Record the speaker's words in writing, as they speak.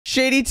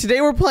Shady,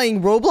 today we're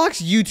playing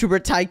Roblox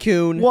YouTuber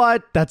Tycoon.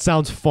 What? That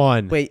sounds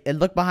fun. Wait, and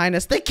look behind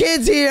us. The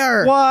kid's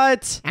here!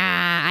 What?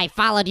 I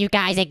followed you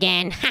guys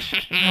again.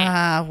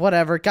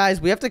 Whatever. Guys,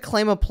 we have to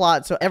claim a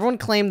plot, so everyone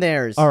claim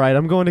theirs. All right,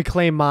 I'm going to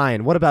claim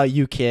mine. What about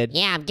you, kid?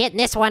 Yeah, I'm getting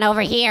this one over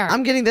here.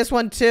 I'm getting this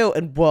one too.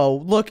 And whoa,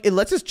 look, it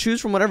lets us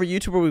choose from whatever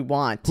YouTuber we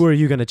want. Who are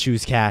you going to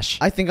choose, Cash?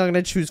 I think I'm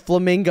going to choose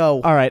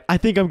Flamingo. All right, I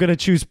think I'm going to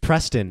choose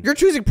Preston. You're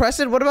choosing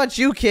Preston? What about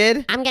you,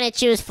 kid? I'm gonna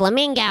choose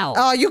Flamingo.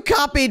 Oh, you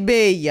copied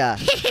me.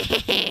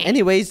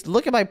 Anyways,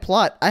 look at my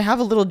plot. I have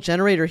a little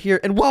generator here.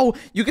 And whoa,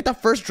 you get the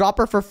first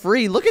dropper for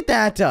free. Look at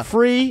that.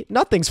 Free?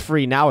 Nothing's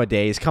free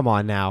nowadays. Come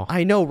on now.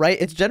 I know, right?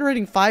 It's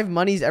generating 5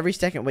 monies every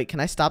second. Wait, can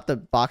I stop the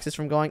boxes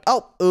from going?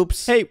 Oh,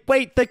 oops. Hey,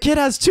 wait, the kid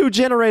has 2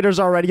 generators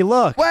already.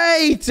 Look.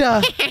 Wait.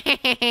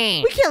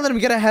 We can't let him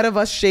get ahead of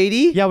us,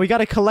 Shady. Yeah, we got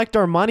to collect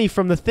our money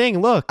from the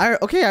thing. Look.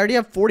 Okay, I already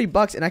have 40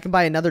 bucks and I can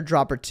buy another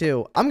dropper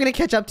too. I'm going to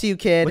catch up to you,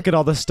 kid. Look at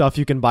all the stuff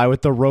you can buy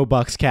with the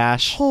Robux,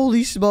 Cash.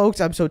 Holy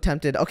smokes, I'm so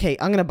tempted. Okay,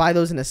 I'm gonna buy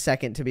those in a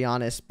second, to be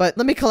honest. But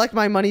let me collect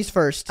my monies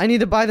first. I need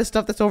to buy the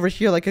stuff that's over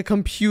here, like a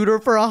computer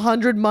for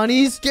 100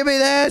 monies. Give me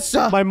this!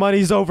 My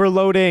money's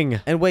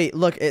overloading. And wait,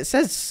 look, it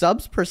says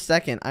subs per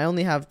second. I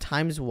only have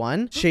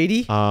 ×1.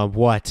 Shady?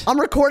 What? I'm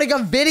recording a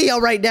video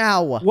right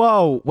now!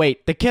 Whoa,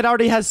 wait, the kid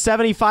already has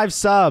 75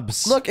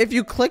 subs. Look, if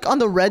you click on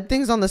the red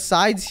things on the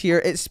sides here,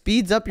 it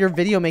speeds up your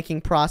video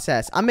making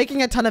process. I'm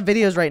making a ton of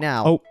videos right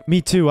now. Oh,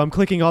 me too. I'm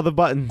clicking all the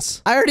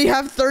buttons. I already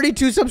have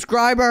 32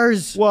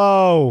 subscribers!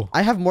 Whoa.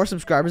 I have more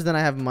subscribers than I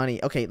have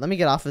money. Okay, let me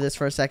get off of this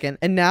for a second.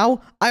 And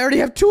now, I already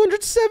have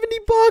 270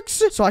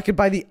 bucks! So I could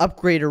buy the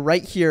upgrader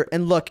right here.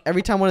 And look,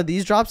 every time one of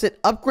these drops,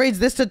 it upgrades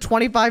this to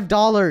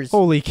 $25.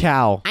 Holy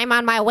cow. I'm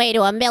on my way to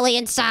 1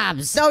 million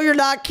subs. No, you're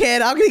not,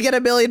 kid. I'm gonna get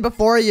 1 million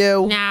before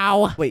you.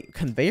 No. Wait,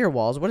 conveyor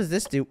walls? What does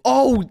this do?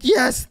 Oh,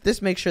 yes!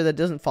 This makes sure that it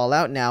doesn't fall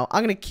out now.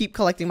 I'm gonna keep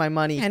collecting my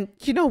money. And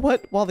you know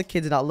what? While the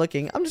kid's not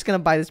looking, I'm just gonna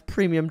buy this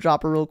premium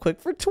dropper real quick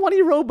for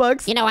 20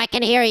 Robux. You know, I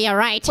can hear you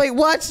right. Wait,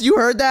 what? You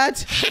heard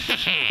that?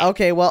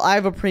 Okay, well, I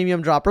have a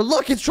premium dropper.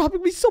 Look, it's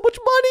dropping me so much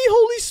money.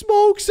 Holy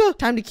smokes.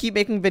 Time to keep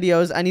making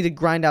videos. I need to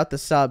grind out the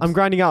subs. I'm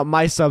grinding out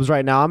my subs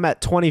right now. I'm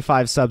at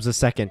 25 subs a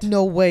second.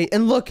 No way.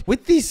 And look,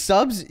 with these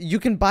subs, you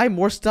can buy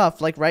more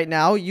stuff. Like right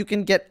now, you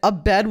can get a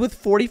bed with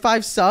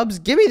 45 subs.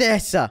 Give me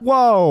this.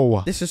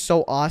 Whoa. This is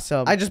so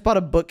awesome. I just bought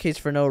a bookcase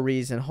for no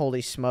reason.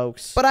 Holy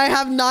smokes. But I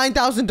have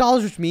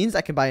 $9,000, which means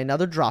I can buy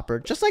another dropper.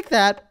 Just like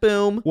that.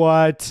 Boom.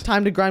 What?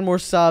 Time to grind more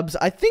subs.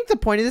 I think the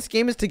point of this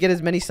game is to get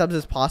as many subs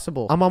as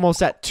possible. I'm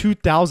almost at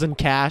 2,000,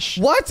 Cash.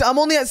 What? I'm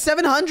only at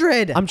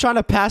 700. I'm trying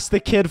to pass the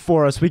kid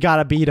for us. We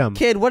gotta beat him.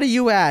 Kid, what are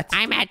you at?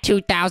 I'm at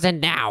 2,000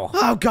 now.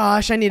 Oh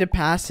gosh, I need to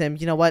pass him.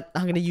 You know what?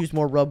 I'm gonna use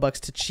more Robux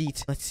to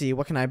cheat. Let's see,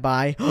 what can I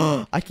buy?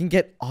 I can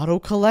get auto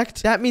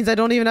collect. That means I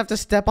don't even have to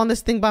step on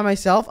this thing by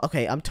myself.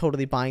 Okay, I'm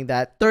totally buying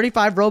that.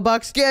 35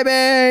 Robux. Give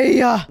me!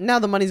 Now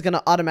the money's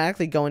gonna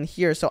automatically go in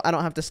here, so I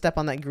don't have to step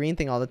on that green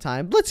thing all the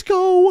time. Let's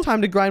go!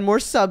 Time to grind more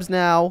subs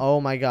now.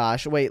 Oh my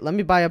gosh. Wait, let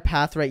me buy a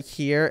path right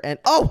here. And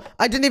oh,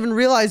 I didn't even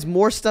realize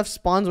more stuff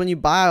spawns when you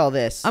buy all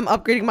this. I'm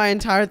upgrading my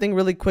entire thing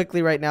really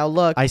quickly right now.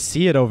 Look. I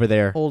see it over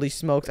there. Holy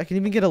smokes. I can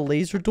even get a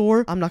laser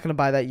door. I'm not gonna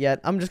buy that yet.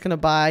 I'm just gonna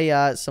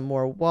buy some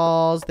more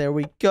walls. There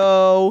we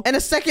go. And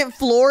a second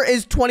floor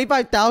is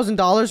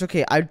 $25,000.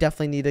 Okay, I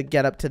definitely need to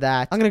get up to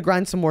that. I'm gonna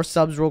grind some more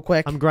subs real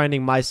quick. I'm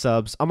grinding my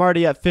subs. I'm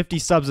already at 50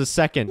 subs a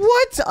second.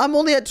 What? I'm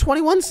only at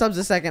 21 subs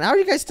a second. How are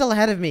you guys still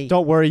ahead of me?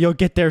 Don't worry, you'll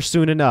get there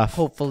soon enough.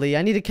 Hopefully.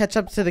 I need to catch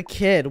up to the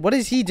kid. What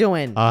is he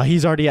doing?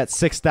 He's already at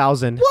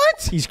 6,000.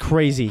 What? He's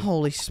crazy.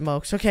 Holy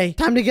smokes. Okay,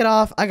 time to get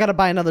off. I gotta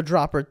buy another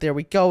dropper. There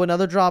we go.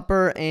 Another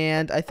dropper.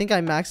 And I think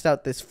I maxed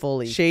out this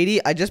fully.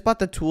 Shady, I just bought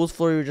the tools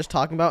floor you were just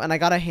talking about, and I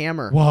got a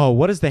hammer. Whoa,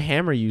 what is the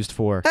hammer used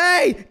for?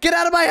 Hey, get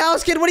out of my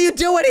house, kid. What are you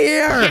doing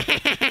here?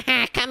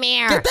 Come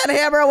here. Get that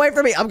hammer away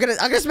from me. I'm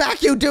gonna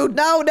smack you, dude.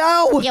 No,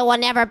 no. You will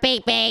never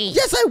beat me.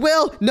 Yes, I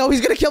will. No,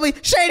 he's gonna kill me.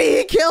 Shady,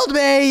 he killed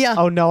me.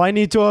 Oh no, I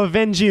need to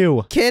avenge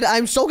you. Kid,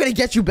 I'm so gonna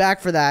get you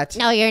back for that.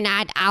 No, you're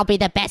not. I'll be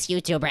the best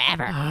YouTuber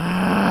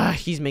ever.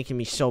 He's making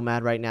me so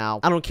mad right now.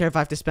 I don't care if I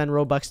have to spend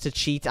Robux to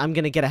cheat. I'm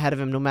gonna get ahead of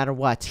him no matter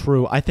what.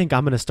 True. I think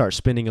I'm gonna start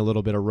spending a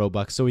little bit of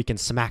Robux so we can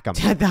smack him.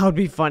 That would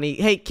be funny.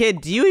 Hey,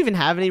 kid, do you even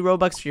have any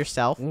Robux for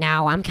yourself?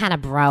 No, I'm kind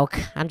of broke.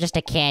 I'm just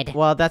a kid.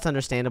 Well, that's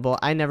understandable.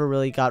 I never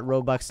really got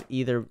Robux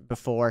either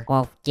before.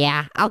 Well,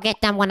 yeah, I'll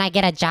get them when I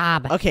get a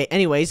job. Okay,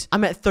 anyways,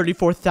 I'm at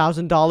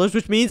 $34,000,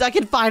 which means I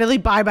can finally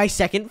buy my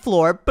second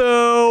floor.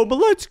 Boom!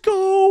 Let's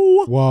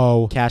go!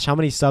 Whoa. Cash, how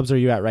many subs are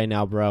you at right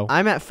now, bro?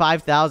 I'm at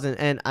 5,000,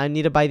 and I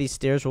need to buy these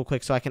stairs real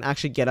quick so I can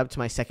actually get up to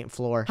my second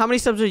floor. How many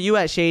subs are you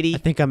at, Shady? I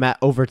think I'm at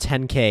over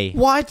 10K.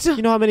 What?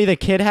 You know how many the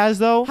kid has,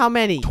 though? How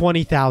many?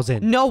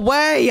 20,000. No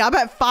way! I'm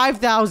at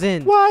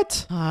 5,000.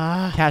 What?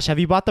 Cash, have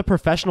you bought the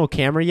professional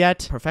camera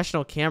yet?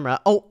 Professional camera?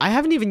 Oh, I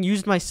haven't even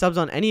used my subs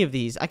on any of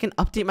these. I can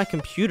update my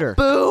computer.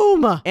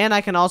 Boom! And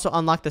I can also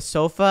unlock the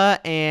sofa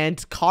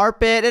and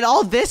carpet and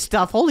all this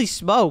stuff. Holy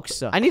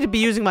smokes. I need to be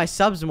using my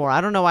subs more.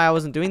 I don't know why I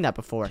wasn't doing that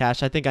before.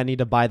 Cash, I think I need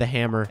to buy the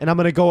hammer. And I'm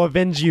gonna go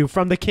avenge you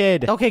from the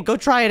kid. Okay, go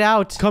try it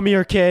out. Come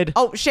here, kid. kid.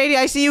 Oh, Shady,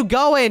 I see you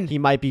going. He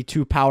might be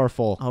too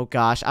powerful. Oh,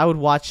 gosh. I would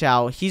watch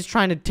out. He's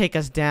trying to take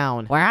us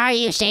down. Where are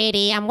you,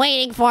 Shady? I'm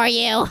waiting for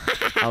you.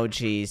 Oh,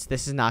 jeez.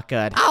 This is not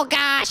good. Oh,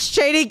 gosh.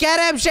 Shady, get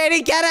him.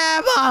 Shady, get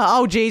him.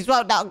 Oh, jeez.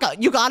 Well, no,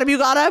 you got him. You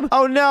got him.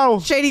 Oh, no.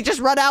 Shady, just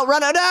run out.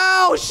 Run out.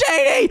 No,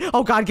 Shady.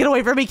 Oh, God. Get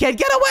away from me, kid.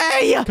 Get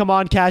away. Come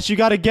on, Cash. You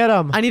gotta get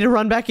him. I need to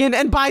run back in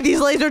and buy these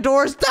laser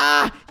doors.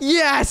 Ah,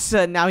 yes.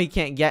 Now he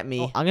can't get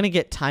me. I'm going to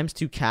get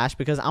 ×2 cash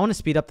because I want to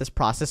speed up this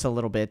process a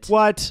little bit.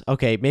 What?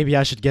 Okay, maybe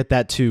I should get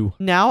that too.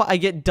 Now I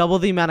get double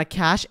the amount of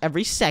cash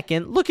every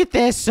second. Look at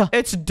this.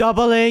 It's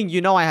doubling.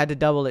 You know I had to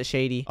double it,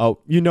 Shady. Oh,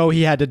 you know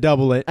he had to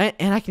double it.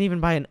 And I can even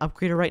buy an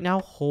upgrader right now.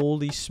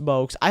 Holy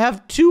smokes. I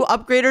have 2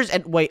 upgraders.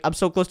 And wait, I'm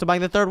so close to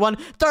buying the third one.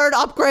 Third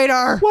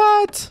upgrader.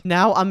 What?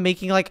 Now I'm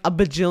making like a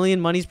bajillion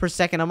monies per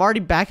second. I'm already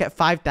back at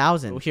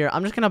 5,000. Here,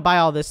 I'm just going to buy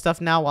all this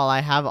stuff now while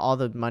I have all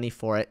the money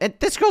for it. And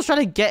this girl's trying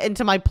to get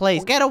into my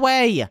place. Get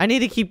away. I need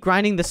to keep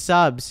grinding the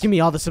subs. Give me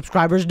all the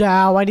subscribers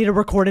now. I need to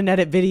record and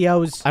edit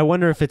videos. I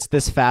wonder if it's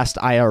this fast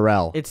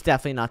IRL. It's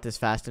definitely not this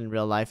fast in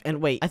real life.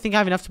 And wait, I think I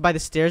have enough to buy the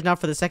stairs now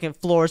for the 2nd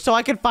floor, so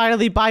I can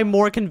finally buy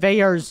more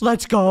conveyors.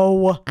 Let's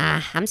go.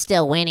 I'm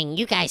still winning.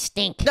 You guys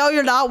stink. No,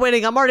 you're not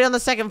winning. I'm already on the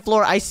 2nd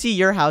floor. I see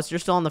your house. You're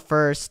still on the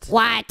 1st.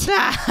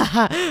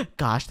 What?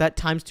 Gosh, that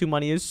 ×2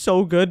 money is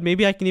so good.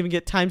 Maybe I can even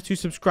get ×2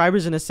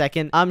 subscribers in a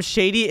second.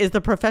 Shady, is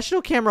the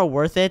professional camera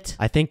worth it?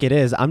 I think it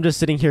is. I'm just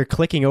sitting here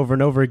clicking over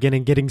and over again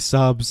and getting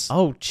subs.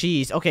 Oh,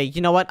 jeez. Okay,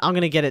 you know what? I'm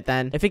gonna get it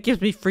then. If it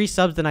gives me free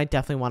subs, then I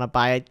definitely want to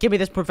buy it. Give me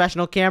this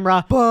professional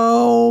camera.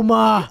 Boom.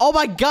 Oh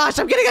my gosh,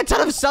 I'm getting a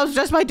ton of subs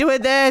just by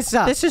doing this.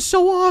 This is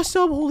so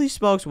awesome. Holy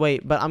smokes.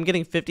 Wait, but I'm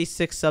getting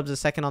 56 subs a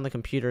second on the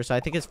computer, so I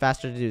think it's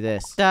faster to do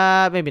this.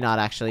 Maybe not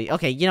actually.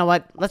 Okay, you know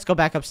what? Let's go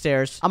back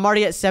upstairs. I'm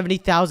already at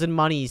 70,000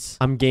 monies.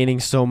 I'm gaining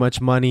so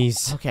much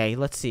monies. Okay,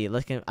 let's see.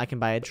 I can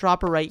buy a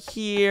dropper right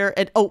here.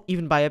 And oh,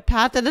 even buy a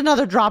path and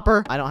another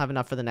dropper. I don't have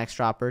enough for the next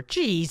dropper.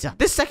 Jeez.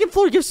 This 2nd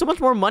floor gives so much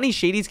more money.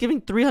 Shady's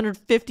giving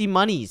 350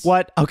 monies.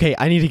 What? Okay,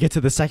 I need to get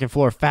to the 2nd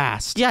floor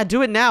fast. Yeah,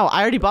 do it now.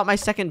 I already bought my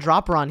 2nd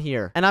dropper on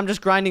here. And I'm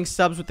just grinding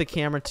subs with the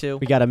camera too.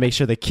 We gotta make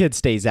sure the kid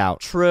stays out.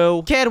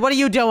 True. Kid, what are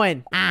you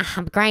doing?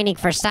 I'm grinding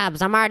for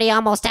subs. I'm already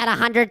almost at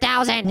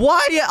 100,000.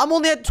 What? Yeah, I'm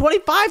only at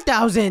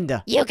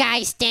 25,000. You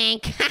guys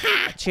stink.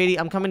 Shady,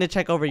 I'm coming to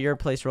check over your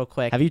place real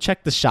quick. Have you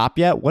checked the shop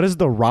yet? What does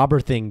the robber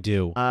thing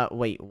do?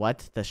 Wait,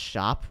 what? The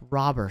shop?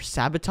 Robber.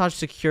 Sabotage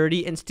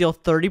security and steal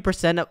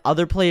 30% of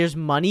other players'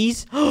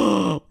 monies?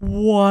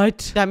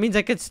 What? That means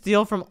I could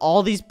steal from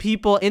all these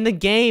people in the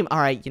game. All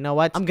right, you know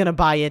what? I'm gonna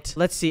buy it.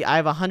 Let's see. I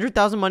have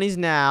 100,000 monies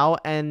now,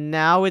 and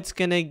now it's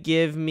gonna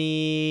give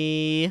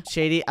me...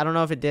 Shady, I don't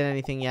know if it did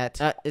anything yet.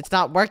 It's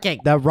not working.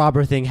 That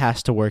robber thing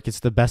has to work. It's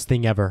the best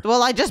thing ever.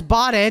 Well, I just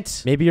bought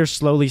it. Maybe you're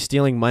slowly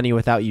stealing money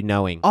without you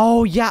knowing.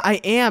 Oh, yeah, I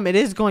am. It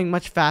is going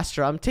much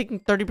faster. I'm taking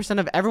 30%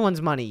 of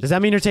everyone's money. Does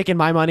that mean you're taking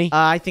my money?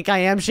 I think I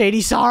am,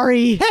 Shady.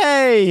 Sorry.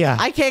 Hey!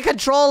 I can't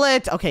control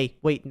it. Okay,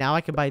 wait. Now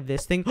I can buy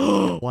this thing.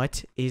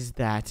 What is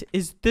that?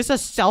 Is this a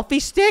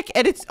selfie stick?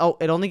 And it's... Oh,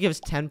 it only gives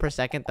 10 per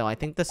second, though. I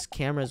think this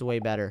camera is way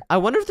better. I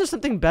wonder if there's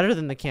something better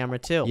than the camera,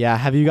 too. Yeah,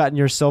 have you gotten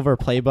your silver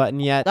play button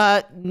yet?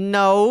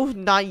 No,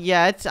 not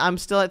yet. I'm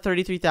still at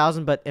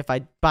 33,000, but if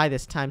I buy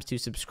this ×2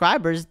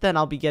 subscribers, then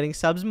I'll be getting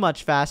subs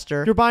much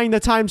faster. You're buying the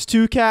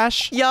 ×2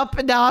 cash?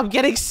 Yup, now I'm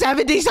getting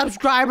 70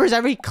 subscribers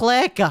every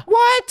click.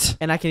 What?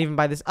 And I can even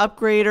buy this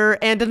upgrader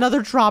and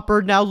another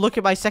dropper. Now look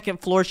at my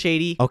 2nd floor,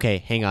 Shady. Okay,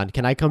 hang on.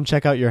 Can I come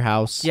check out your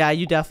house? Yeah,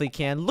 you definitely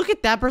can. Look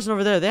at that person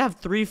over there. They have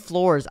 3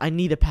 floors. I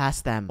need to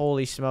pass them.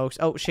 Holy smokes.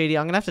 Oh, Shady,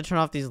 I'm gonna have to turn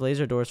off these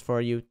laser doors for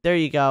you. There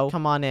you go.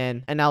 Come on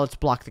in. And now let's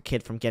block the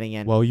kid from getting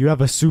in. Well, you have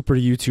a super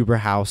YouTuber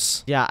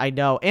house. Yeah, I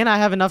know. And I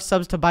have enough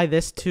subs to buy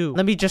this too.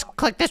 Let me just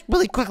click this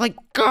really quickly.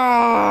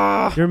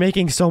 Gah! You're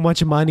making so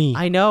much money.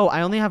 I know.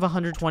 I only have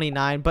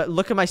 129, but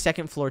look at my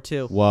 2nd floor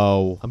too.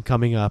 Whoa, I'm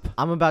coming up.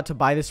 I'm about to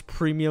buy this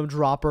premium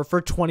dropper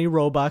for 20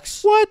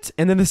 Robux. What?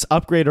 And then this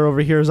upgrader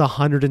over here is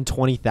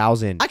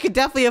 120,000. I could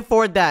definitely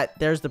afford that.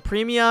 There's the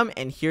premium,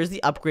 and here's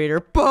the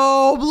upgrader.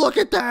 Boom! Look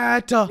at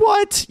that!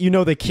 What? You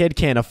know the kid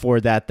can't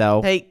afford that,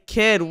 though. Hey,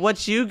 kid,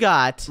 what you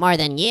got? More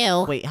than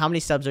you. Wait, how many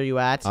subs are you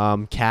at?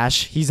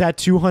 Cash, he's at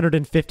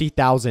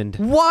 250,000.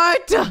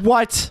 What?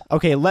 What?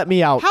 Okay, let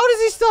me out. How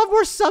does he still have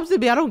more subs than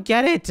me? I don't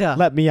get it.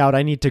 Let me out.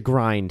 I need to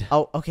grind.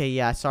 Oh, okay,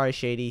 yeah. Sorry,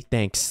 Shady.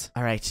 Thanks.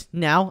 All right.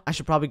 Now, I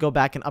should probably go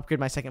back and upgrade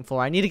my 2nd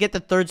floor. I need to get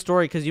the 3rd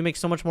story because you make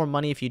so much more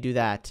money if you do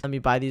that. Let me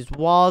buy these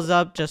walls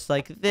up just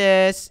like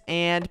this.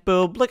 And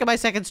boom. Look at my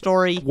 2nd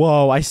story.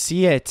 Whoa, I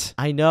see it.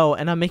 I know.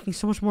 And I'm making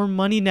so much more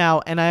money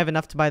now. And I have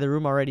enough to buy the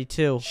room already,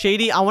 too.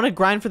 Shady, I want to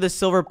grind for the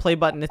silver play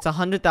button. It's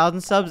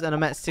 100,000 subs, and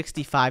I'm at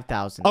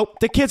 65,000. Oh,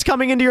 the kid's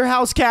coming into your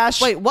house,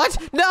 Cash. Wait, what?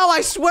 No,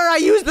 I swear I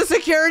used the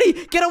security.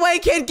 Get away,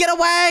 kid. Get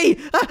away.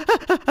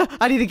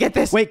 I need to get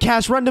this. Wait,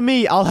 Cash, run to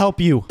me. I'll help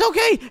you.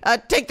 Okay,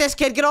 take this,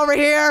 kid. Get over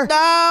here.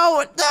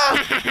 No.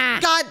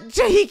 God,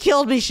 he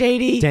killed me,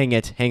 Shady. Dang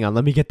it. Hang on.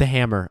 Let me get the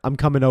hammer. I'm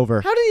coming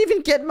over. How did he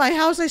even get in my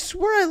house? I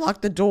swear I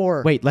locked the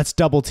door. Wait, let's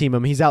double team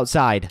him. He's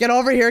outside. Get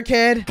over here,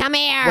 kid. Come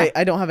here. Wait,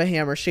 I don't have a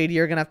hammer. Shady,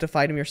 you're gonna have to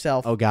fight him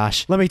yourself. Oh,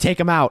 gosh. Let me take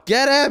him out.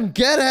 Get him!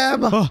 Get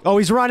him! Oh,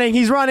 he's running.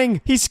 He's running.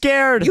 He's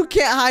scared. You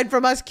can't hide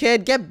from us,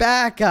 kid. Get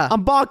back.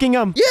 I'm bonking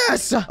him.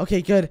 Yes!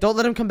 Okay, good. Don't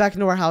let him come back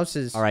into our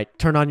houses. All right,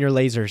 turn on your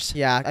lasers.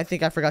 Yeah, I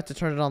think I forgot to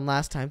turn it on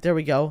last time. There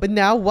we go. But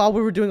now, while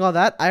we were doing all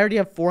that, I already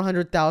have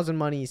 400,000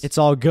 monies. It's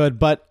all good,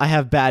 but I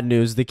have bad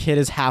news. The kid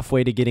is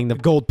halfway to getting the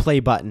gold play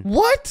button.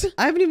 What?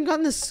 I haven't even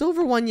gotten the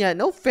silver one yet.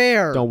 No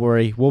fair. Don't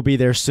worry. We'll be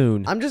there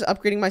soon. I'm just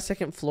upgrading my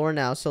second floor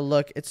now. So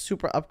look, it's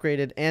super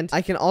upgraded. And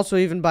I can also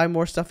even buy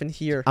more stuff in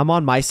here. I'm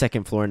on my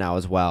second floor now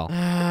as well.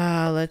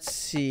 Let's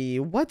see.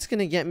 What's going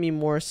to get me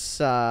more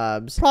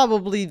subs?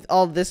 Probably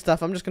all this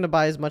stuff. I'm just going to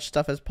buy as much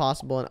stuff as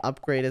possible and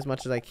upgrade as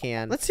much as I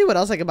can. Let's see what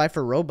else I can buy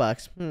for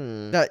Robux.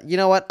 You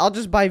know what? I'll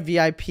just buy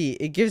VIP.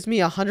 It gives me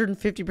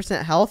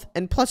 150% health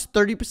and plus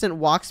 30%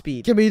 walk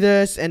speed. Give me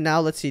this. And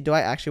now let's see. Do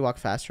I actually walk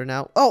faster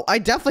now? Oh, I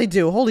definitely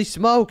do. Holy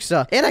smokes.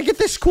 And I get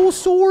this cool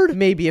sword.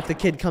 Maybe if the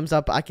kid comes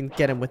up, I can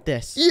get him with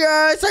this.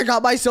 Yes, I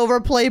got my silver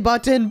play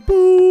button.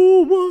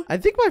 Boom. I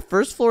think my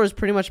first floor is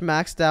pretty much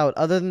maxed out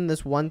other than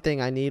this one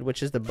thing I need,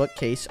 which is the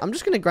bookcase. I'm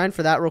just going to grind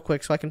for that real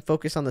quick so I can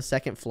focus on the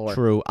second floor.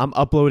 True. I'm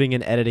uploading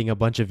and editing a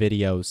bunch of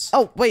videos.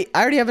 Oh, wait.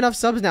 I already have enough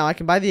subs now. I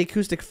can buy the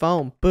acoustic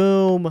foam.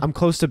 Boom. I'm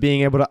close to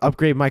being able to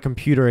upgrade my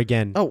computer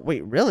again. Oh,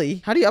 wait,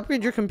 really? How do you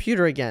upgrade your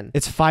computer again?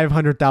 It's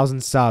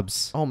 500,000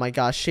 subs. Oh my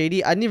gosh,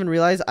 Shady. I didn't even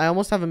realize I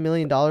almost have $1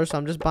 million, so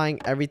I'm just buying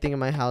everything in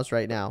my house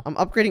right now. I'm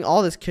upgrading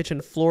all this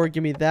kitchen floor.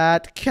 Give me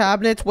that.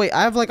 Cabinets. Wait,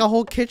 I have like a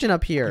whole kitchen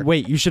up here.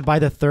 Wait, you should buy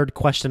the third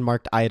question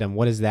marked item.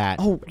 What is that?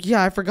 Oh,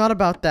 yeah, I forgot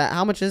about that.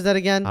 How much is that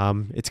again?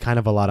 It's kind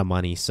of a lot of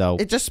money, so...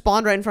 It just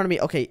spawned right in front of me.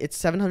 Okay, it's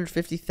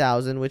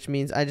 750,000, which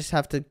means I just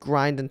have to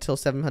grind until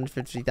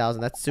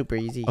 750,000. That's super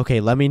easy. Okay,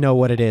 let me know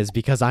what it is,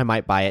 because I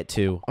might buy it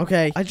too.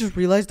 Okay, I just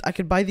realized I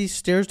could buy these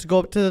stairs to go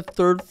up to the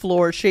third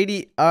floor.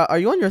 Shady, are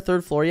you on your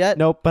third floor yet?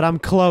 Nope, but I'm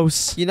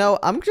close. You know,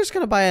 I'm just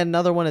gonna buy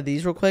another one of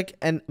these real quick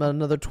and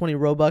another 20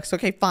 Robux.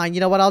 Okay, fine. You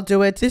know what? I'll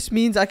do it. This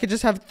means I could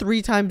just have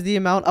 3 times the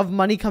amount of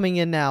money coming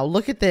in now.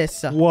 Look at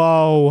this.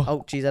 Whoa.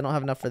 Oh, geez, I don't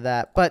have enough for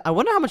that. But I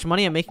wonder how much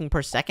money I'm making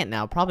per second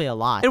now. Probably a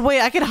lot. And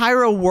wait, I could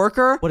hire a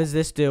worker? What does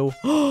this do?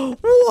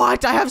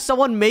 What? I have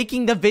someone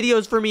making the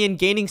videos for me and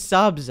gaining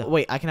subs.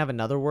 Wait, I can have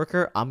another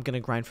worker? I'm gonna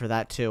grind for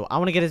that too. I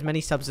want to get as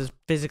many subs as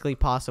physically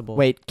possible.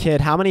 Wait,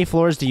 kid, how many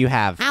floors do you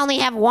have? I only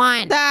have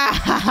one.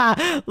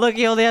 Look,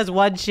 he only has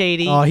one,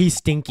 Shady. Oh, he's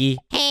stinky.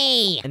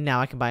 Hey. And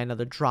now I can buy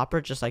another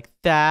dropper just like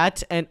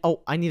that. And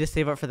oh, I need to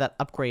save up for that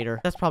upgrader.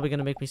 That's probably going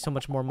to make me so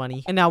much more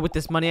money. And now with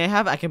this money I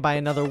have, I can buy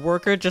another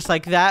worker just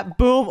like that.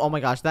 Boom. Oh my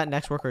gosh, that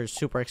next worker is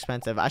super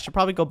expensive. I should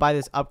probably go buy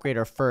this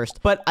upgrader first.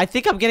 But I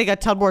think I'm getting a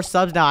ton more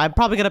subs now. I'm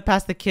probably going to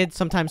pass the kids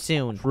sometime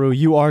soon. True,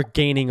 you are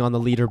gaining on the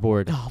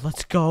leaderboard. Oh,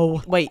 let's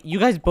go. Wait, you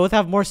guys both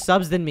have more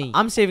subs than me.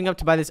 I'm saving up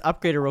to buy this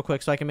upgrader real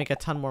quick so I can make a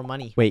ton more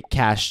money. Wait,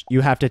 Cash,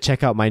 you have to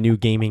check out my new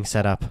gaming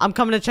setup. I'm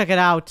coming to check it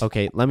out.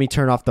 Okay, let me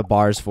turn off the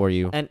bars for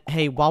you. And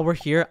hey, while we're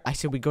here, I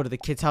said we go to the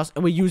kid's house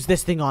and we use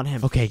this thing on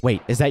him. Okay,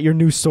 wait, is that your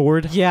new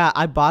sword? Yeah,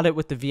 I bought it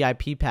with the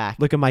VIP pack.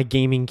 Look at my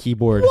gaming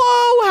keyboard.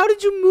 Whoa, how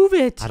did you move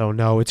it? I don't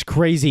know, it's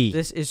crazy.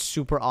 This is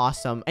super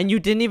awesome. And you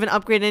didn't even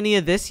upgrade any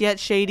of this yet,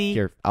 Shady?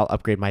 Here, I'll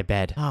upgrade my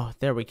bed. Oh,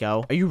 there we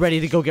go. Are you ready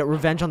to go get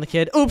revenge on the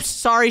kid? Oops,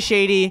 sorry,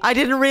 Shady. I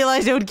didn't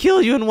realize it would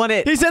kill you in one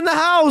hit. He's in the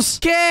house!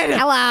 Kid!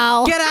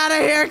 Hello. Get out of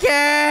here,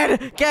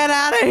 kid! Get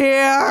out of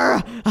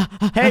here!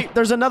 Hey,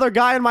 there's another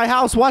guy in my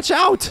house. Watch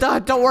out!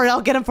 Don't worry,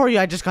 I'll get him for you.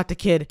 I just got the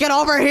kid. Get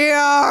over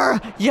here!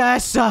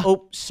 Yes!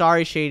 Oh,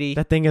 sorry, Shady.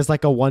 That thing is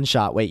like a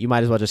one-shot. Wait, you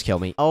might as well just kill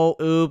me. Oh,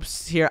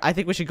 oops. Here, I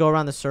think we should go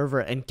around the server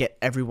and get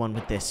everyone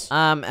with this.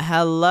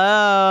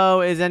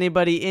 Hello? Is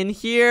anybody in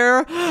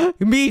here?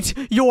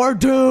 Meet your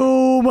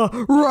doom!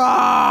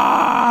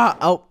 Rah!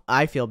 Oh,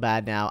 I feel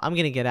bad now. I'm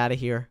gonna get out of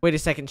here. Wait a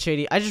second,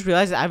 Shady. I just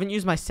realized I haven't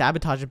used my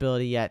sabotage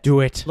ability yet.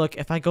 Do it. Look,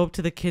 if I go up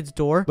to the kid's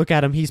door... Look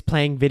at him. He's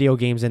playing video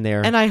games in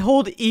there. And I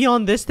hold E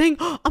on this thing,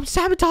 I'm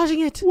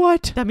sabotaging it.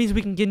 What? That means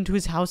we can get into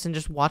his house and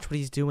just watch what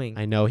he's doing.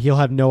 I know. He'll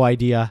have no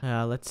idea.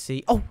 Let's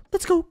see. Oh,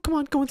 let's go. Come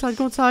on, go inside,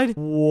 go inside.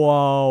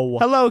 Whoa.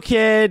 Hello,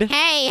 kid.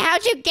 Hey,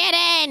 how'd you get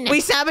in?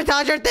 We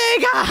sabotage your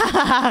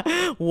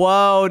thing.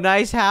 Whoa,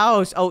 nice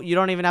house. Oh, you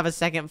don't even have a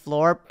second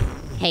floor.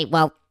 Hey,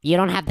 well, you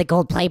don't have the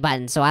gold play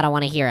button, so I don't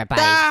want to hear it,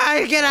 buddy.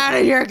 Get out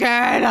of here,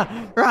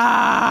 kid.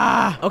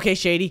 Rah! Okay,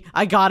 Shady,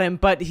 I got him,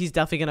 but he's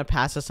definitely gonna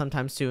pass us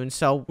sometime soon,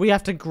 so we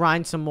have to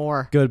grind some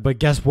more. Good, but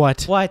guess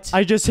what? What?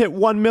 I just hit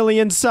 1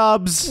 million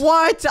subs.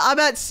 What? I'm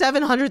at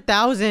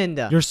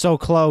 700,000. You're so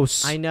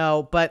close. I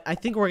know, but I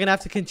think we're gonna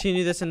have to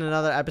continue this in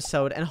another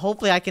episode, and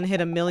hopefully I can hit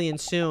 1 million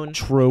soon.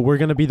 True, we're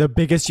gonna be the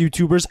biggest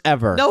YouTubers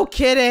ever. No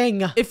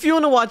kidding. If you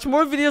want to watch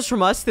more videos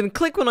from us, then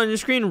click one on your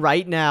screen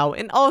right now,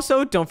 and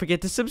also don't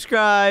forget to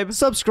subscribe.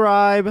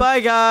 Subscribe. Bye,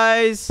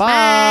 guys. Bye.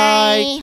 Bye.